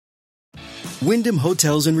Wyndham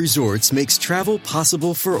Hotels and Resorts makes travel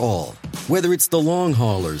possible for all. Whether it's the long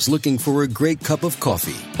haulers looking for a great cup of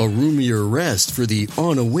coffee, a roomier rest for the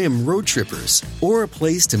on-a-whim road trippers, or a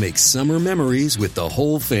place to make summer memories with the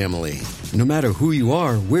whole family. No matter who you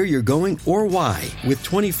are, where you're going, or why, with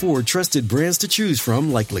 24 trusted brands to choose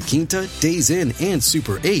from like La Quinta, Days Inn, and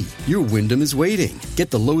Super 8, your Wyndham is waiting.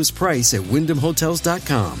 Get the lowest price at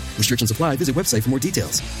WyndhamHotels.com. Restrictions apply. Visit website for more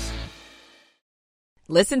details.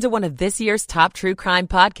 Listen to one of this year's top true crime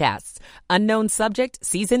podcasts. Unknown Subject,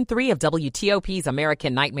 Season 3 of WTOP's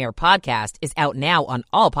American Nightmare podcast is out now on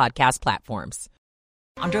all podcast platforms.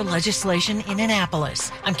 Under legislation in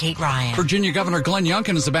Annapolis, I'm Kate Ryan. Virginia Governor Glenn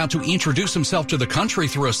Youngkin is about to introduce himself to the country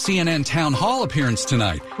through a CNN town hall appearance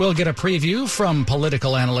tonight. We'll get a preview from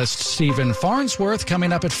political analyst Stephen Farnsworth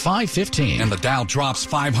coming up at 5:15. And the Dow drops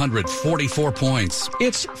 544 points.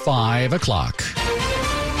 It's 5 o'clock.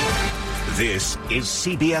 This is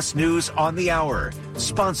CBS News on the Hour,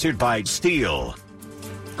 sponsored by Steel.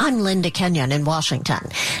 I'm Linda Kenyon in Washington.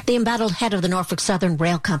 The embattled head of the Norfolk Southern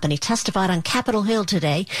Rail Company testified on Capitol Hill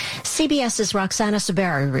today. CBS's Roxana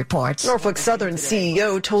Saberi reports. Norfolk Southern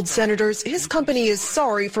CEO told senators his company is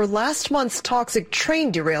sorry for last month's toxic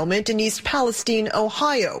train derailment in East Palestine,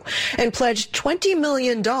 Ohio, and pledged $20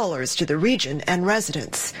 million to the region and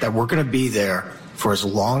residents. That we're going to be there for as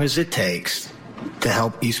long as it takes to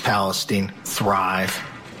help East Palestine thrive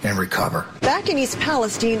and recover. Back in East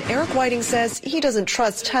Palestine, Eric Whiting says he doesn't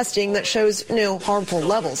trust testing that shows no harmful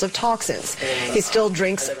levels of toxins. He still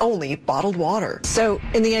drinks only bottled water. So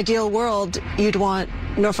in the ideal world, you'd want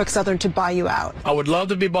Norfolk Southern to buy you out. I would love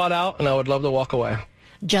to be bought out, and I would love to walk away.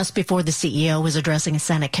 Just before the CEO was addressing a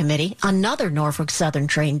Senate committee, another Norfolk Southern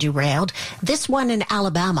train derailed, this one in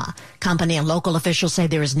Alabama. Company and local officials say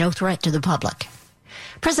there is no threat to the public.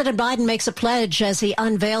 President Biden makes a pledge as he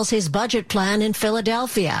unveils his budget plan in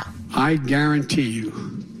Philadelphia. I guarantee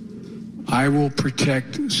you, I will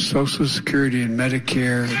protect Social Security and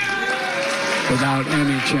Medicare without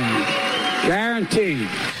any change. Guaranteed.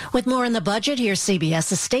 With more in the budget, here's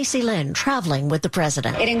CBS's Stacey Lynn traveling with the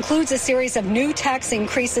president. It includes a series of new tax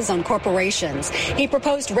increases on corporations. He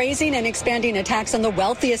proposed raising and expanding a tax on the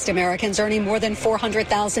wealthiest Americans earning more than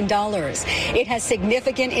 $400,000. It has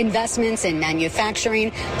significant investments in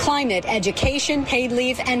manufacturing, climate, education, paid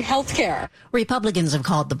leave, and health care. Republicans have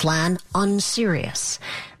called the plan unserious.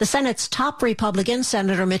 The Senate's top Republican,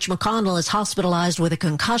 Senator Mitch McConnell, is hospitalized with a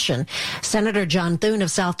concussion. Senator John Thune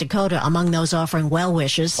of South Dakota among those offering well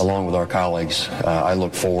wishes. Along with our colleagues, I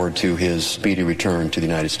look forward to his speedy return to the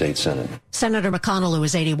United States Senate. Senator McConnell, who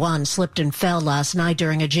is 81, slipped and fell last night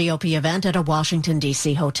during a GOP event at a Washington,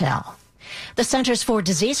 D.C. hotel. The Centers for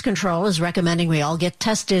Disease Control is recommending we all get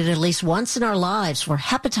tested at least once in our lives for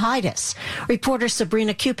hepatitis. Reporter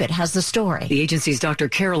Sabrina Cupid has the story. The agency's Dr.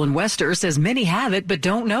 Carolyn Wester says many have it but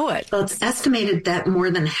don't know it. Well, it's estimated that more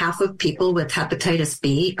than half of people with hepatitis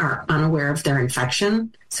B are unaware of their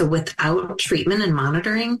infection. So without treatment and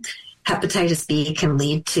monitoring, hepatitis B can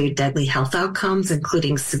lead to deadly health outcomes,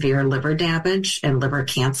 including severe liver damage and liver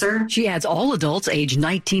cancer. She adds all adults aged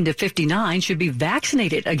 19 to 59 should be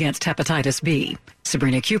vaccinated against hepatitis B.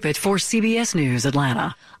 Sabrina Cupid for CBS News,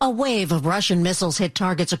 Atlanta. A wave of Russian missiles hit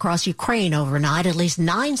targets across Ukraine overnight. At least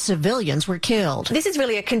 9 civilians were killed. This is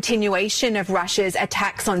really a continuation of Russia's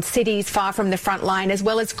attacks on cities far from the front line, as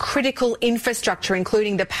well as critical infrastructure,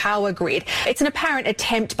 including the power grid. It's an apparent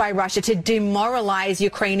attempt by Russia to demoralize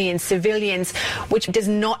Ukrainian civilians, which does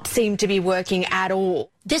not seem to be working at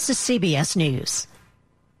all. This is CBS News.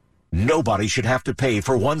 Nobody should have to pay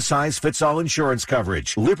for one-size-fits-all insurance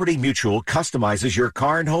coverage. Liberty Mutual customizes your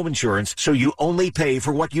car and home insurance so you only pay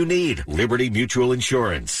for what you need. Liberty Mutual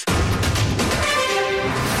Insurance.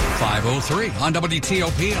 5:03 on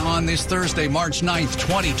WTOP on this Thursday, March 9th,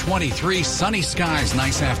 2023. Sunny skies,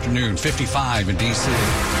 nice afternoon, 55 in D.C.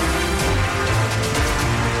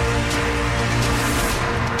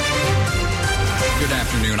 Good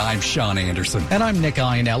afternoon, I'm Sean Anderson. And I'm Nick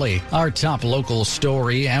Iannelli. Our top local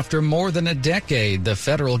story: after more than a decade, the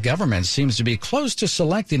federal government seems to be close to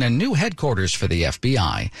selecting a new headquarters for the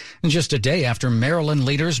FBI. And just a day after Maryland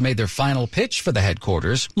leaders made their final pitch for the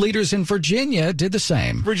headquarters, leaders in Virginia did the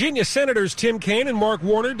same. Virginia Senators Tim Kaine and Mark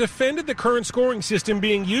Warner defended the current scoring system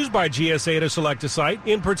being used by GSA to select a site,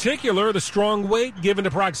 in particular the strong weight given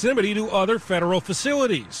to proximity to other federal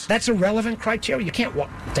facilities. That's a relevant criteria. You can't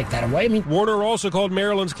take that away. Warner also called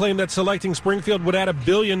Maryland's Maryland's claim that selecting Springfield would add $1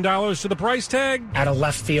 billion to the price tag out of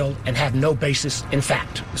left field and have no basis in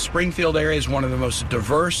fact. The Springfield area is one of the most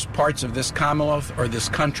diverse parts of this Commonwealth or this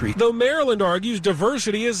country. Though Maryland argues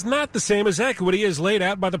diversity is not the same as equity as laid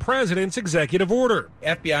out by the president's executive order.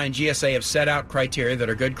 FBI and GSA have set out criteria that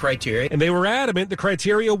are good criteria. And they were adamant the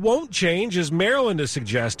criteria won't change as Maryland has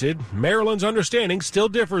suggested. Maryland's understanding still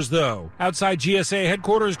differs, though. Outside GSA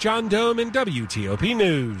headquarters, John Dome in WTOP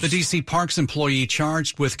News. The D.C. Parks employee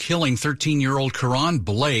charged with killing 13-year-old Karan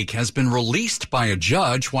Blake has been released by a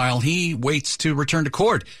judge while he waits to return to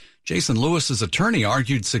court. Jason Lewis's attorney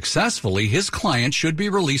argued successfully his client should be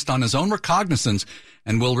released on his own recognizance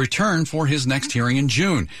and will return for his next hearing in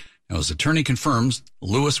June. Now, his attorney confirms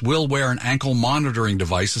Lewis will wear an ankle monitoring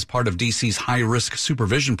device as part of D.C.'s high-risk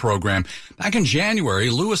supervision program. Back in January,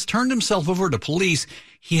 Lewis turned himself over to police.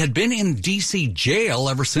 He had been in D.C. jail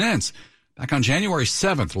ever since. Back on January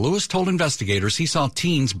 7th, Lewis told investigators he saw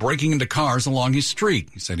teens breaking into cars along his street.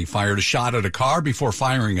 He said he fired a shot at a car before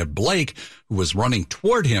firing at Blake, who was running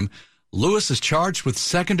toward him. Lewis is charged with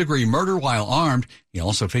second-degree murder while armed. He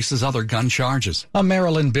also faces other gun charges. A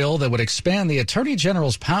Maryland bill that would expand the Attorney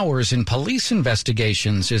General's powers in police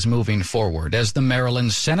investigations is moving forward as the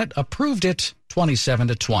Maryland Senate approved it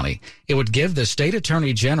 27-20. It would give the state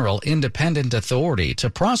attorney general independent authority to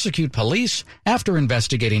prosecute police after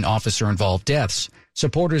investigating officer-involved deaths.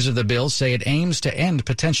 Supporters of the bill say it aims to end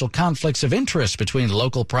potential conflicts of interest between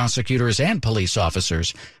local prosecutors and police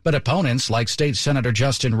officers. But opponents like State Senator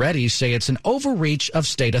Justin Reddy say it's an overreach of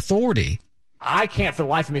state authority. I can't for the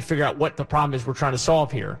life of me figure out what the problem is we're trying to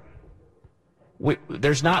solve here.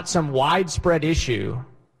 There's not some widespread issue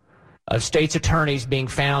of states' attorneys being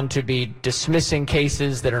found to be dismissing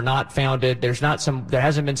cases that are not founded. There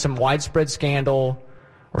hasn't been some widespread scandal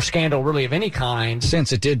or scandal really of any kind.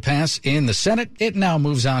 Since it did pass in the Senate, it now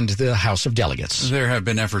moves on to the House of Delegates. There have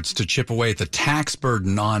been efforts to chip away at the tax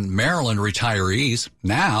burden on Maryland retirees.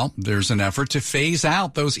 Now there's an effort to phase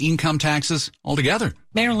out those income taxes altogether.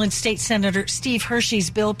 Maryland State Senator Steve Hershey's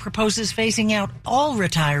bill proposes phasing out all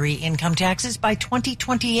retiree income taxes by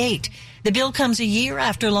 2028. The bill comes a year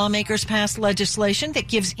after lawmakers passed legislation that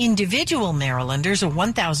gives individual Marylanders a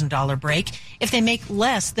 $1,000 break if they make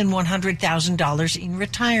less than $100,000 in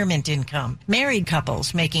retirement income. Married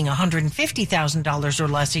couples making $150,000 or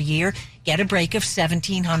less a year get a break of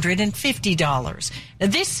 $1,750. Now,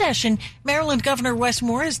 this session, Maryland Governor Wes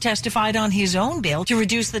Moore has testified on his own bill to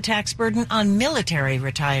reduce the tax burden on military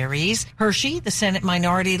retirees. Hershey, the Senate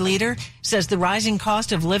Minority Leader, says the rising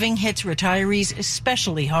cost of living hits retirees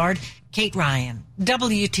especially hard. Kate Ryan,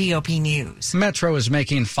 WTOP News. Metro is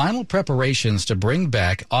making final preparations to bring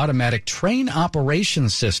back automatic train operation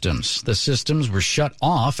systems. The systems were shut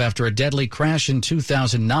off after a deadly crash in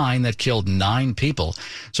 2009 that killed 9 people.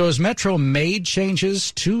 So has Metro made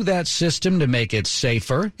changes to that system to make it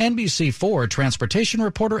safer? NBC4 transportation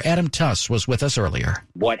reporter Adam Tuss was with us earlier.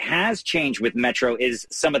 What has changed with Metro is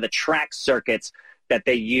some of the track circuits that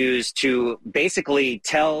they use to basically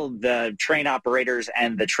tell the train operators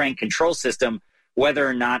and the train control system whether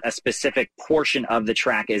or not a specific portion of the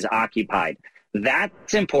track is occupied.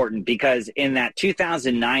 That's important because in that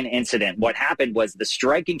 2009 incident, what happened was the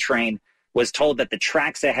striking train was told that the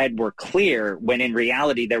tracks ahead were clear when in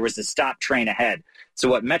reality there was a stopped train ahead. So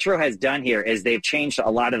what Metro has done here is they've changed a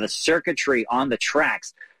lot of the circuitry on the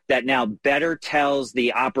tracks that now better tells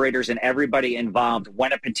the operators and everybody involved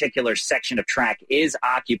when a particular section of track is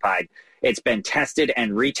occupied. It's been tested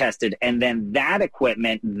and retested, and then that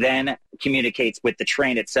equipment then communicates with the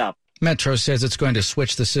train itself. Metro says it's going to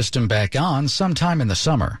switch the system back on sometime in the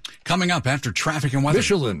summer. Coming up after traffic and weather.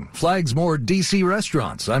 Michelin flags more D.C.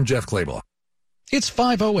 restaurants. I'm Jeff Clable. It's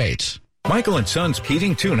 5:08. Michael & Son's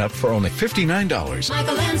heating tune-up for only $59.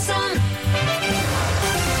 Michael & Son.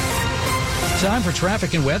 Time for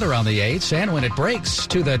traffic and weather on the 8s, and when it breaks,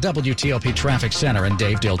 to the WTOP Traffic Center and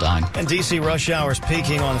Dave Dildine. And D.C. rush hours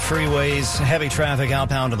peaking on the freeways. Heavy traffic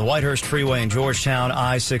outbound to the Whitehurst Freeway in Georgetown,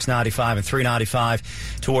 I-695 and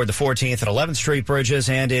 395 toward the 14th and 11th Street bridges,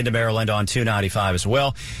 and into Maryland on 295 as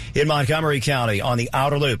well. In Montgomery County on the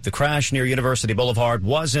outer loop, the crash near University Boulevard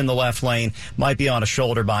was in the left lane, might be on a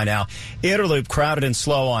shoulder by now. Inner loop crowded and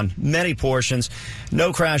slow on many portions.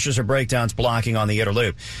 No crashes or breakdowns blocking on the inner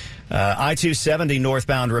loop. I-270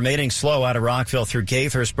 northbound remaining slow out of Rockville through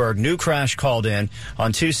Gaithersburg. New crash called in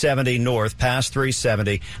on 270 north past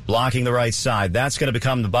 370, blocking the right side. That's going to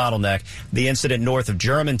become the bottleneck. The incident north of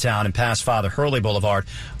Germantown and past Father Hurley Boulevard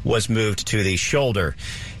was moved to the shoulder.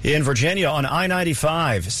 In Virginia, on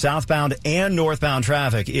I-95, southbound and northbound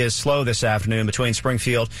traffic is slow this afternoon between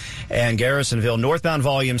Springfield and Garrisonville. Northbound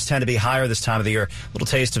volumes tend to be higher this time of the year. A little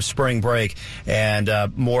taste of spring break and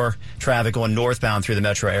more traffic going northbound through the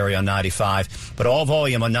metro area on 95. But all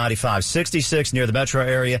volume on 95. 66 near the metro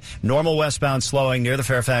area. Normal westbound slowing near the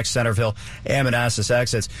Fairfax, Centerville, and Manassas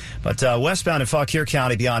exits. But westbound in Fauquier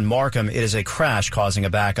County beyond Markham, it is a crash causing a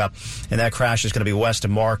backup. And that crash is going to be west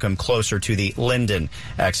of Markham, closer to the Linden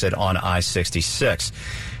exit on I-66.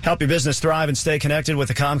 Help your business thrive and stay connected with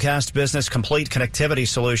the Comcast Business Complete Connectivity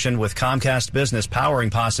Solution with Comcast Business, powering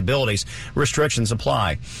possibilities. Restrictions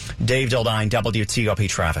apply. Dave Dildine, WTOP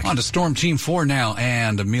Traffic. On to Storm Team 4 now,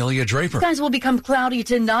 and Amelia Draper. Skies will become cloudy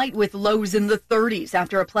tonight with lows in the 30s.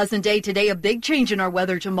 After a pleasant day today, a big change in our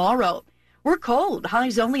weather tomorrow. We're cold,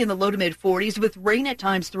 highs only in the low to mid 40s with rain at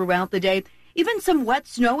times throughout the day. Even some wet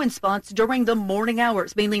snow in spots during the morning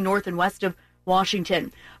hours, mainly north and west of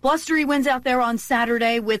Washington. Blustery winds out there on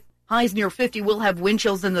Saturday with highs near 50. We'll have wind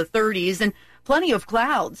chills in the 30s and plenty of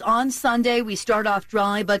clouds. On Sunday, we start off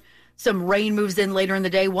dry, but some rain moves in later in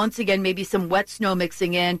the day. Once again, maybe some wet snow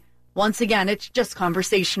mixing in. Once again, it's just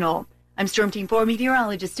conversational. I'm Storm Team 4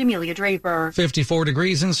 meteorologist Amelia Draper. 54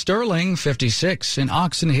 degrees in Sterling, 56 in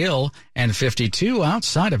Oxon Hill, and 52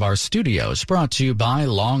 outside of our studios. Brought to you by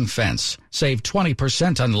Long Fence. Save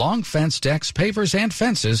 20% on Long Fence decks, pavers, and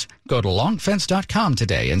fences. Go to longfence.com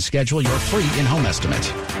today and schedule your free in-home estimate.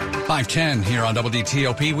 5:10 here on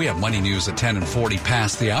WTOP. We have money news at 10 and 40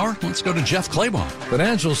 past the hour. Let's go to Jeff Claiborne.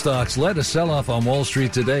 Financial stocks led a sell-off on Wall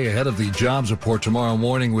Street today ahead of the jobs report tomorrow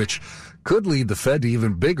morning, which could lead the Fed to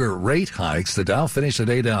even bigger rate hikes. The Dow finished the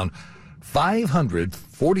day down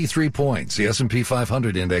 543 points. The S&P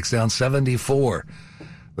 500 index down 74.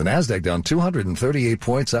 The Nasdaq down 238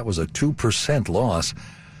 points. That was a 2% loss.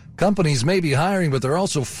 Companies may be hiring, but they're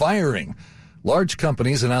also firing. Large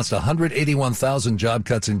companies announced 181,000 job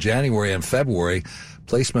cuts in January and February.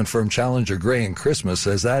 Placement firm Challenger Gray and Christmas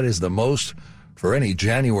says that is the most for any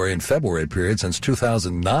January and February period since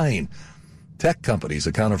 2009. Tech companies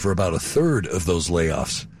accounted for about a third of those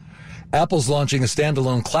layoffs. Apple's launching a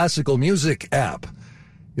standalone classical music app.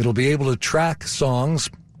 It'll be able to track songs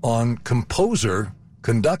on composer,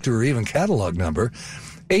 conductor, or even catalog number.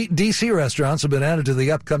 8 D.C. restaurants have been added to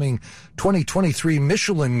the upcoming 2023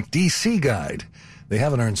 Michelin D.C. Guide. They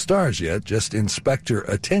haven't earned stars yet. Just inspect your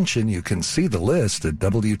attention. You can see the list at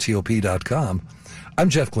WTOP.com. I'm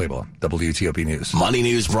Jeff Claiborne, WTOP News. Money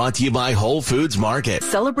News brought to you by Whole Foods Market.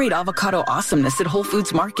 Celebrate avocado awesomeness at Whole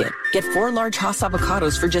Foods Market. Get 4 large Hass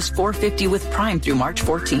avocados for just $4.50 with Prime through March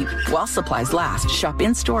 14th. While supplies last, shop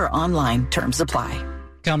in-store or online. Terms apply.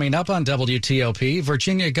 Coming up on WTOP,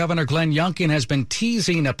 Virginia Governor Glenn Youngkin has been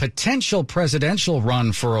teasing a potential presidential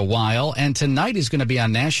run for a while, and tonight he's going to be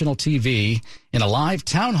on national TV in a live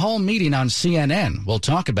town hall meeting on CNN. We'll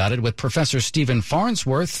talk about it with Professor Stephen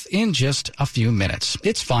Farnsworth in just a few minutes.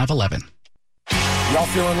 It's 5:11. Y'all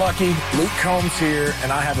feeling lucky? Luke Combs here,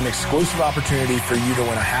 and I have an exclusive opportunity for you to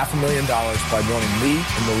win $500,000 by joining me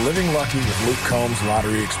in the Living Lucky with Luke Combs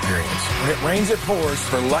Lottery Experience. When it rains, it pours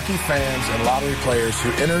for lucky fans and lottery players who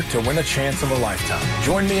enter to win a chance of a lifetime.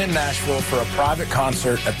 Join me in Nashville for a private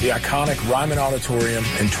concert at the iconic Ryman Auditorium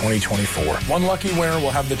in 2024. One lucky winner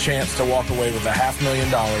will have the chance to walk away with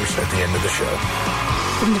 $500,000 at the end of the show.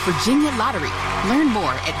 From the Virginia Lottery. Learn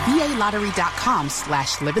more at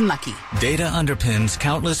VALottery.com/livinlucky. Data underpins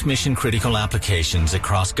countless mission-critical applications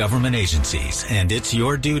across government agencies, and it's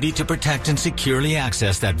your duty to protect and securely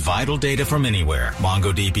access that vital data from anywhere.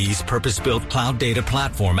 MongoDB's purpose-built cloud data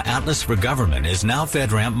platform, Atlas for Government, is now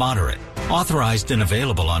FedRAMP Moderate. Authorized and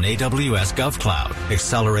available on AWS GovCloud.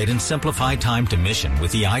 Accelerate and simplify time to mission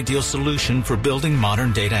with the ideal solution for building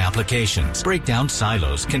modern data applications. Break down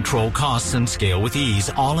silos, control costs, and scale with ease,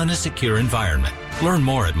 all in a secure environment. Learn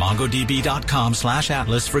more at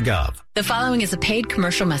mongodb.com/atlas4gov. The following is a paid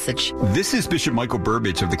commercial message. This is Bishop Michael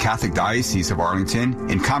Burbidge of the Catholic Diocese of Arlington.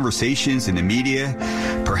 In conversations in the media,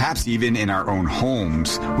 perhaps even in our own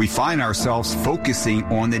homes, we find ourselves focusing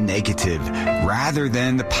on the negative rather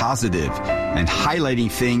than the positive and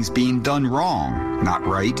highlighting things being done wrong, not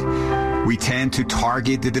right. We tend to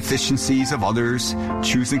target the deficiencies of others,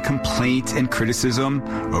 choosing complaint and criticism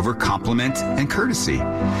over compliment and courtesy.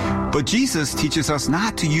 But Jesus teaches us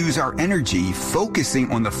not to use our energy focusing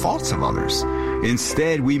on the faults of others.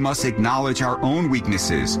 Instead, we must acknowledge our own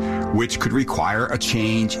weaknesses, which could require a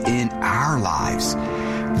change in our lives.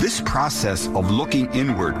 This process of looking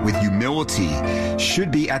inward with humility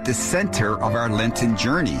should be at the center of our Lenten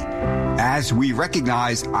journey as we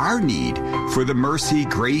recognize our need for the mercy,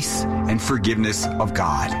 grace, and forgiveness of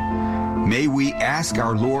God. May we ask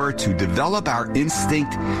our Lord to develop our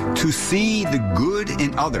instinct to see the good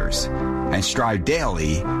in others and strive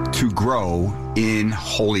daily to grow in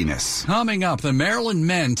holiness. Coming up, the Maryland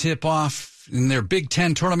men tip off in their Big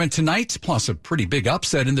Ten tournament tonight, plus a pretty big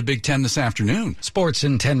upset in the Big Ten this afternoon. Sports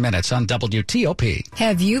in 10 minutes on WTOP.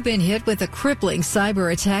 Have you been hit with a crippling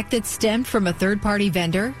cyber attack that stemmed from a third-party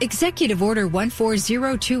vendor? Executive Order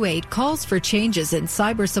 14028 calls for changes in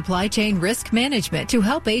cyber supply chain risk management to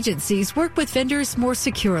help agencies work with vendors more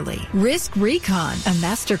securely. Risk Recon, a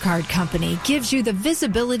MasterCard company, gives you the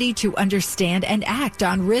visibility to understand and act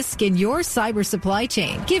on risk in your cyber supply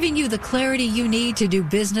chain, giving you the clarity you need to do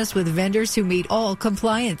business with vendors who meet all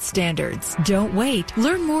compliance standards. Don't wait.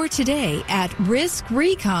 Learn more today at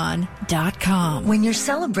riskrecon.com. When your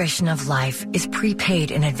celebration of life is prepaid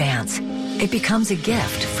in advance, it becomes a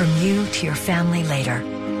gift from you to your family later,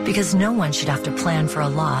 because no one should have to plan for a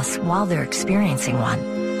loss while they're experiencing one.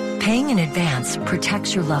 Paying in advance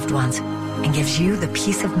protects your loved ones and gives you the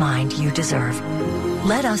peace of mind you deserve.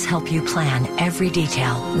 Let us help you plan every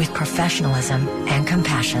detail with professionalism and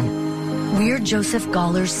compassion. We're Joseph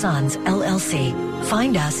Galler's Sons, LLC.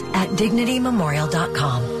 Find us at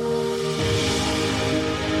dignitymemorial.com.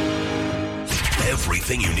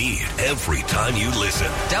 Everything you need, every time you listen.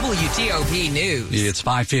 WTOP News. It's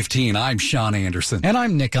 5:15. I'm Sean Anderson. And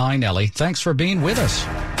I'm Nick Einelli. Thanks for being with us.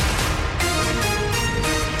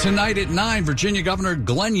 Tonight at 9, Virginia Governor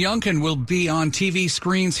Glenn Youngkin will be on TV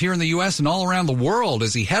screens here in the U.S. and all around the world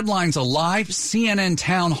as he headlines a live CNN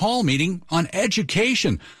town hall meeting on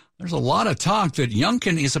education. There's a lot of talk that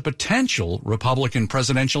Youngkin is a potential Republican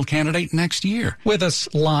presidential candidate next year. With us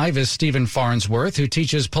live is Stephen Farnsworth, who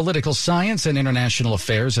teaches political science and international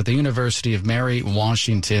affairs at the University of Mary,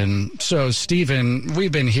 Washington. So, Stephen,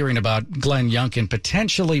 we've been hearing about Glenn Youngkin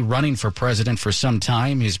potentially running for president for some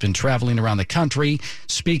time. He's been traveling around the country,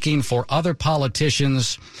 speaking for other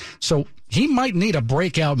politicians. So he might need a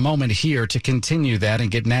breakout moment here to continue that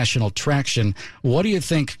and get national traction. What do you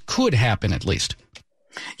think could happen, at least?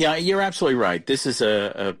 Yeah, you're absolutely right. This is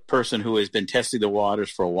a person who has been testing the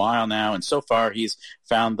waters for a while now, and so far he's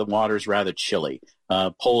found the waters rather chilly.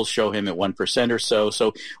 Polls show him at 1% or so.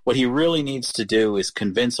 So what he really needs to do is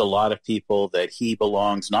convince a lot of people that he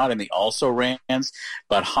belongs not in the also-rans,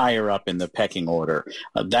 but higher up in the pecking order.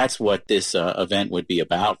 That's what this event would be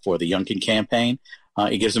about for the Youngkin campaign.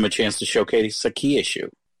 It gives him a chance to showcase a key issue.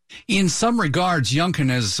 In some regards, Youngkin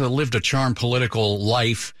has lived a charmed political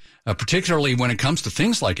life. Particularly when it comes to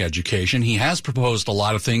things like education. He has proposed a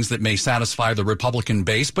lot of things that may satisfy the Republican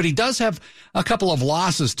base, but he does have a couple of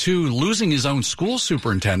losses, too, losing his own school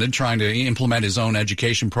superintendent, trying to implement his own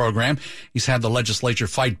education program. He's had the legislature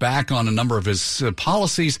fight back on a number of his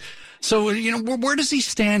policies. So, where does he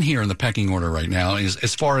stand here in the pecking order right now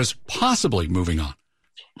as far as possibly moving on?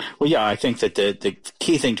 Well, yeah, I think that the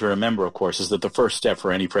key thing to remember, of course, is that the first step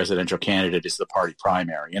for any presidential candidate is the party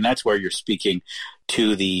primary. And that's where you're speaking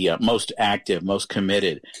to the most active, most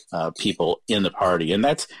committed people in the party. And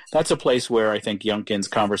that's a place where I think Youngkin's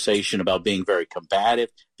conversation about being very combative,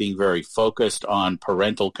 being very focused on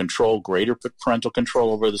parental control, greater parental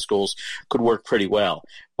control over the schools could work pretty well.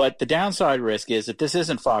 But the downside risk is that this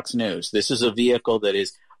isn't Fox News. This is a vehicle that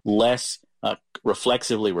is less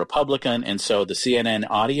reflexively Republican, and so the CNN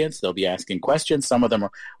audience, they'll be asking questions. Some of them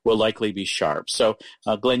will likely be sharp. So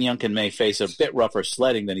Glenn Youngkin may face a bit rougher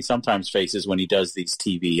sledding than he sometimes faces when he does these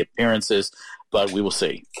TV appearances, but we will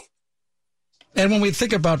see. And when we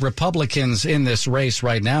think about Republicans in this race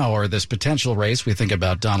right now, or this potential race, we think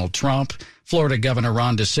about Donald Trump, Florida Governor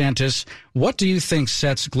Ron DeSantis. What do you think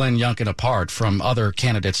sets Glenn Youngkin apart from other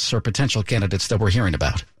candidates or potential candidates that we're hearing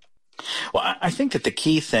about? Well, I think that the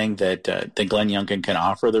key thing that Glenn Youngkin can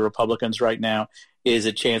offer the Republicans right now is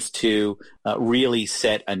a chance to really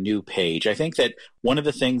set a new page. I think that one of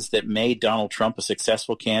the things that made Donald Trump a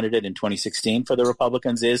successful candidate in 2016 for the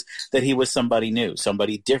Republicans is that he was somebody new,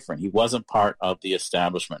 somebody different. He wasn't part of the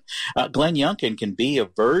establishment. Glenn Youngkin can be a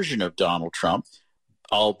version of Donald Trump,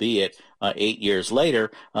 albeit 8 years later,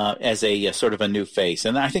 as a sort of a new face.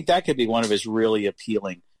 And I think that could be one of his really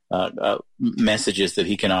appealing messages that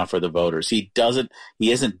he can offer the voters. He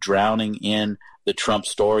isn't drowning in the Trump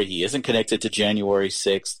story. He isn't connected to January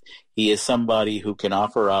 6th. He is somebody who can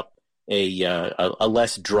offer up a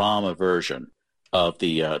less drama version of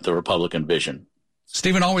the Republican vision.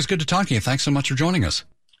 Stephen, always good to talk to you. Thanks so much for joining us.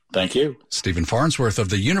 Thank you. Stephen Farnsworth of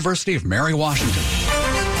the University of Mary, Washington.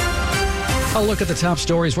 A look at the top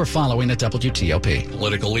stories we're following at WTOP.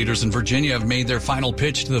 Political leaders in Virginia have made their final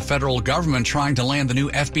pitch to the federal government trying to land the new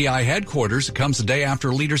FBI headquarters. It comes a day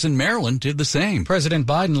after leaders in Maryland did the same. President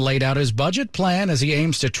Biden laid out his budget plan as he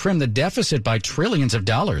aims to trim the deficit by trillions of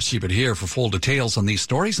dollars. Keep it here for full details on these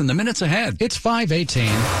stories in the minutes ahead. It's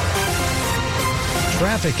 5:18.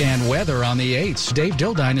 Traffic and weather on the 8s. Dave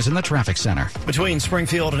Dildine is in the traffic center. Between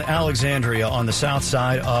Springfield and Alexandria on the south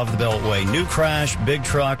side of the Beltway. New crash, big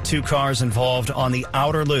truck, 2 cars involved on the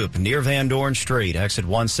outer loop near Van Dorn Street. Exit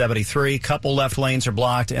 173. Couple left lanes are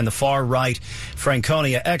blocked, and the far right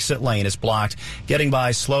Franconia exit lane is blocked. Getting by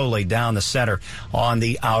slowly down the center on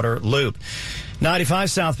the outer loop. 95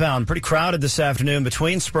 southbound, pretty crowded this afternoon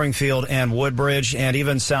between Springfield and Woodbridge, and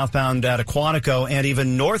even southbound at Quantico, and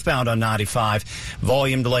even northbound on 95.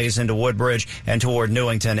 Volume delays into Woodbridge and toward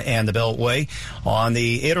Newington and the Beltway. On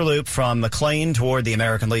the inner loop from McLean toward the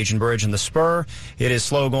American Legion Bridge and the Spur, it is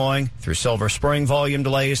slow going through Silver Spring. Volume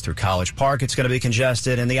delays through College Park. It's going to be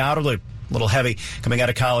congested in the outer loop. A little heavy coming out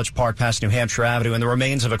of College Park past New Hampshire Avenue, and the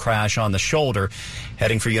remains of a crash on the shoulder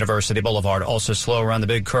heading for University Boulevard. Also slow around the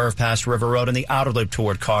big curve past River Road and the outer loop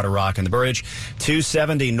toward Carter Rock and the bridge.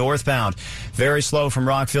 270 northbound. Very slow from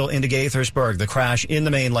Rockville into Gaithersburg. The crash in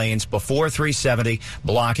the main lanes before 370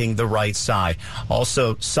 blocking the right side.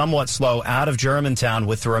 Also somewhat slow out of Germantown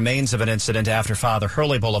with the remains of an incident after Father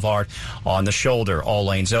Hurley Boulevard on the shoulder. All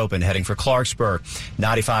lanes open heading for Clarksburg.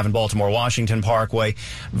 95 and Baltimore Washington Parkway.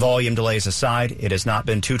 Volume delays aside, it has not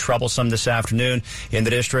been too troublesome this afternoon in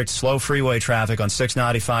the district. Slow freeway traffic on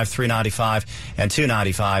 695, 395, and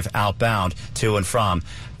 295 outbound to and from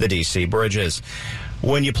the D.C. bridges.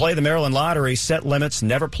 When you play the Maryland Lottery, set limits,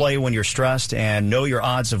 never play when you're stressed, and know your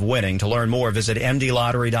odds of winning. To learn more, visit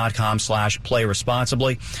mdlottery.com/play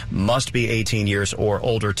responsibly. Must be 18 years or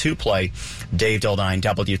older to play. Dave Dildine,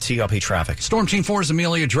 WTOP Traffic. Storm Team 4's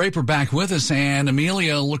Amelia Draper back with us. And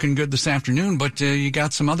Amelia, looking good this afternoon, but you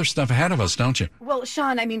got some other stuff ahead of us, don't you? Well,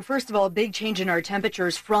 Sean, I mean, first of all, a big change in our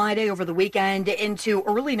temperatures Friday over the weekend into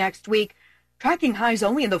early next week. Tracking highs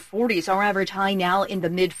only in the 40s. Our average high now in the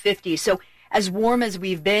mid-50s. So as warm as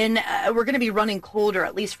we've been, we're going to be running colder,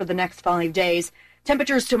 at least for the next 5 days.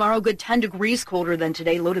 Temperatures tomorrow, good 10 degrees colder than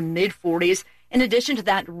today, low to mid-40s. In addition to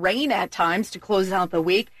that, rain at times to close out the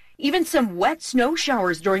week. Even some wet snow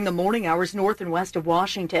showers during the morning hours north and west of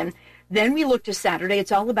Washington. Then we look to Saturday.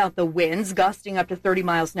 It's all about the winds, gusting up to 30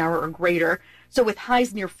 miles an hour or greater. So with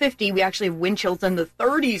highs near 50, we actually have wind chills in the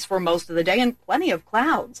 30s for most of the day and plenty of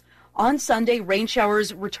clouds. On Sunday, rain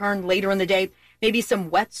showers return later in the day. Maybe some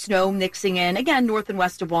wet snow mixing in, again, north and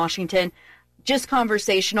west of Washington. Just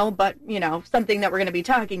conversational, but, something that we're going to be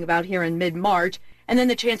talking about here in mid-March. And then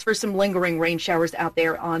the chance for some lingering rain showers out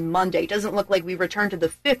there on Monday. Doesn't look like we return to the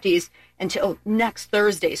 50s until next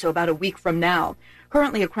Thursday, so about a week from now.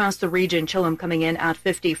 Currently across the region, Chilham coming in at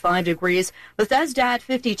 55 degrees, Bethesda at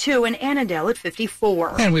 52, and Annandale at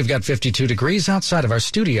 54. And we've got 52 degrees outside of our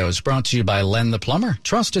studios, brought to you by Len the Plumber.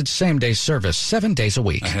 Trusted same-day service 7 days a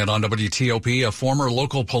week. Ahead on WTOP, a former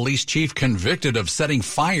local police chief convicted of setting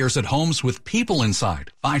fires at homes with people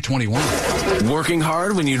inside. 521. Working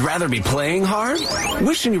hard when you'd rather be playing hard?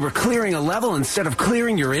 Wishing you were clearing a level instead of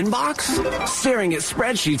clearing your inbox? Staring at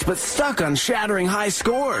spreadsheets but stuck on shattering high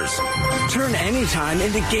scores? Turn any time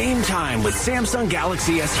into game time with Samsung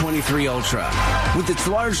Galaxy S23 Ultra. With its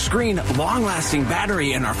large screen, long-lasting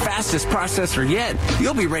battery, and our fastest processor yet,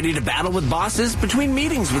 you'll be ready to battle with bosses between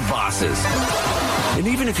meetings with bosses. And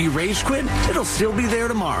even if you rage quit, it'll still be there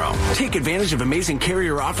tomorrow. Take advantage of amazing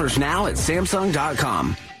carrier offers now at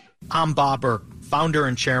Samsung.com. I'm Bob Burke, founder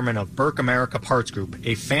and chairman of Burke America Parts Group,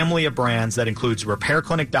 a family of brands that includes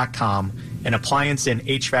RepairClinic.com, an appliance and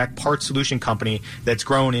HVAC parts solution company that's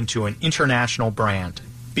grown into an international brand.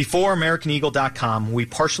 Before AmericanEagle.com, we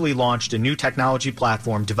partially launched a new technology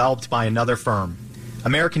platform developed by another firm.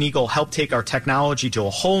 American Eagle helped take our technology to a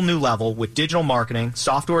whole new level with digital marketing,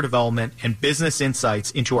 software development, and business insights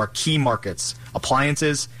into our key markets,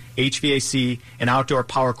 appliances, HVAC, and outdoor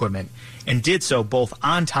power equipment, and did so both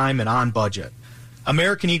on time and on budget.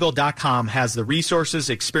 AmericanEagle.com has the resources,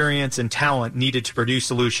 experience, and talent needed to produce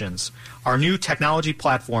solutions. Our new technology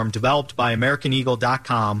platform, developed by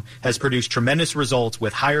AmericanEagle.com, has produced tremendous results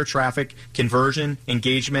with higher traffic, conversion,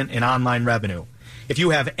 engagement, and online revenue. If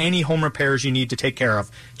you have any home repairs you need to take care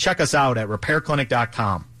of, check us out at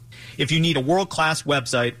RepairClinic.com. If you need a world-class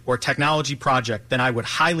website or technology project, then I would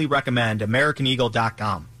highly recommend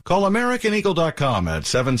AmericanEagle.com. Call AmericanEagle.com at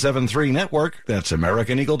 773-NETWORK. That's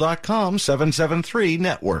AmericanEagle.com,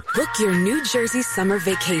 773-NETWORK. Book your New Jersey summer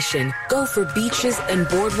vacation. Go for beaches and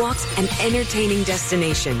boardwalks and entertaining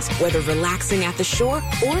destinations, whether relaxing at the shore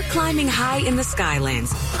or climbing high in the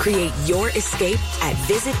Skylands. Create your escape at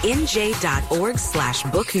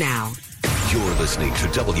visitnj.org/book now. You're listening to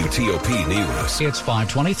WTOP News. It's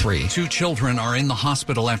 5:23. 2 children are in the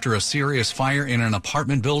hospital after a serious fire in an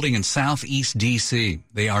apartment building in southeast D.C.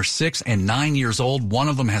 They are 6 and 9 years old. One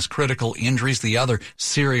of them has critical injuries. The other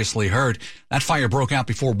seriously hurt. That fire broke out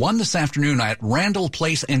before 1 this afternoon at Randall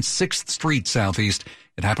Place and 6th Street Southeast.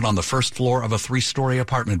 It happened on the first floor of a 3-story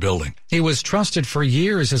apartment building. He was trusted for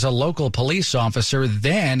years as a local police officer,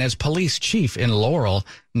 then as police chief in Laurel.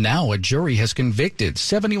 Now a jury has convicted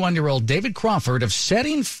 71-year-old David Crawford of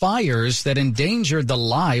setting fires that endangered the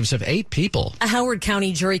lives of 8 people. A Howard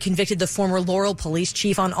County jury convicted the former Laurel police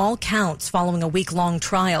chief on all counts following a week-long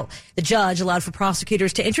trial. The judge allowed for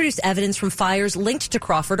prosecutors to introduce evidence from fires linked to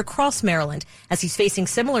Crawford across Maryland, as he's facing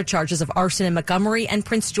similar charges of arson in Montgomery and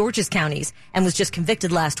Prince George's counties, and was just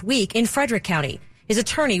convicted last week in Frederick County. His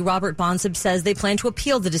attorney, Robert Bonsub, says they plan to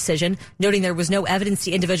appeal the decision, noting there was no evidence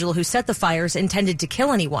the individual who set the fires intended to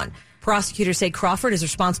kill anyone. Prosecutors say Crawford is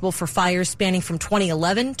responsible for fires spanning from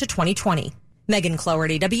 2011 to 2020. Megan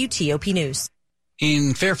Cloherty, WTOP News.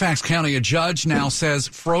 In Fairfax County, a judge now says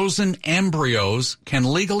frozen embryos can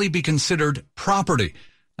legally be considered property.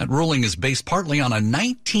 That ruling is based partly on a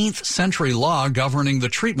 19th century law governing the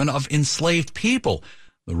treatment of enslaved people.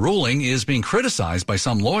 The ruling is being criticized by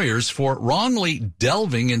some lawyers for wrongly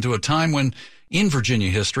delving into a time when, in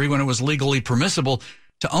Virginia history, when it was legally permissible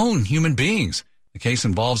to own human beings. The case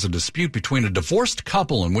involves a dispute between a divorced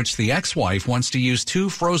couple in which the ex-wife wants to use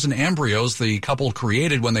 2 frozen embryos the couple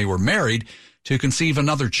created when they were married to conceive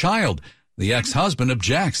another child. The ex-husband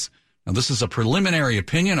objects. Now, this is a preliminary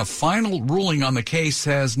opinion. A final ruling on the case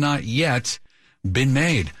has not yet been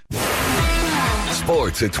made.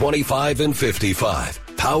 Sports at 25 and 55.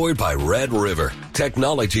 Powered by Red River.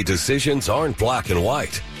 Technology decisions aren't black and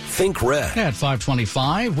white. Think red. At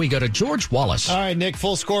 5:25, we go to George Wallace. All right, Nick,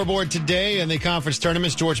 full scoreboard today in the conference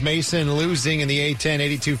tournaments. George Mason losing in the A-10,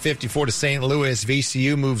 82-54 to St. Louis.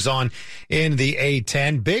 VCU moves on in the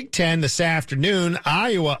A-10. Big Ten this afternoon.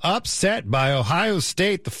 Iowa upset by Ohio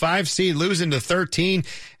State, the 5 seed, losing to 13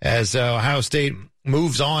 as Ohio State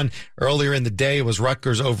moves on. Earlier in the day, it was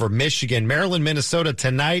Rutgers over Michigan. Maryland, Minnesota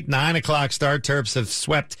tonight, 9 o'clock start. Terps have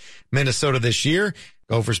swept Minnesota this year.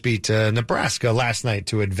 Gophers beat Nebraska last night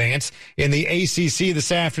to advance. In the ACC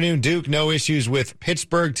this afternoon, Duke, no issues with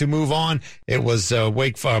Pittsburgh to move on. It was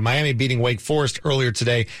Miami beating Wake Forest earlier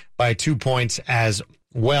today by 2 points as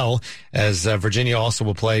well, as Virginia also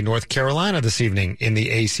will play North Carolina this evening in the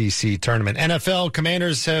ACC tournament. NFL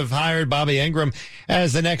Commanders have hired Bobby Engram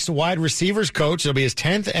as the next wide receivers coach. It'll be his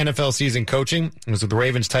 10th NFL season coaching. He was with the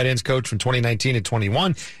Ravens tight ends coach from 2019 to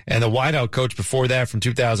 21 and the wideout coach before that from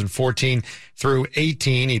 2014 through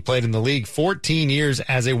 18. He played in the league 14 years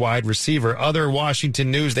as a wide receiver. Other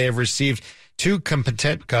Washington news, they have received two comp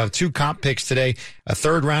picks today, a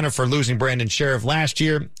 3rd rounder for losing Brandon Sheriff last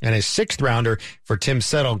year, and a 6th rounder for Tim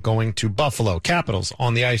Settle going to Buffalo. Capitals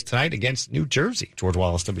on the ice tonight against New Jersey. George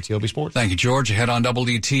Wallace, WTOP Sports. Thank you, George. Ahead on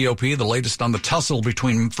WTOP, the latest on the tussle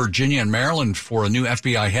between Virginia and Maryland for a new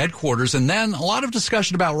FBI headquarters, and then a lot of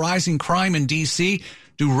discussion about rising crime in D.C.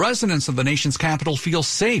 Do residents of the nation's capital feel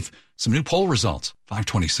safe? Some new poll results.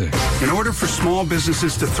 526. In order for small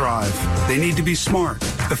businesses to thrive, they need to be smart,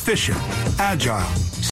 efficient, agile,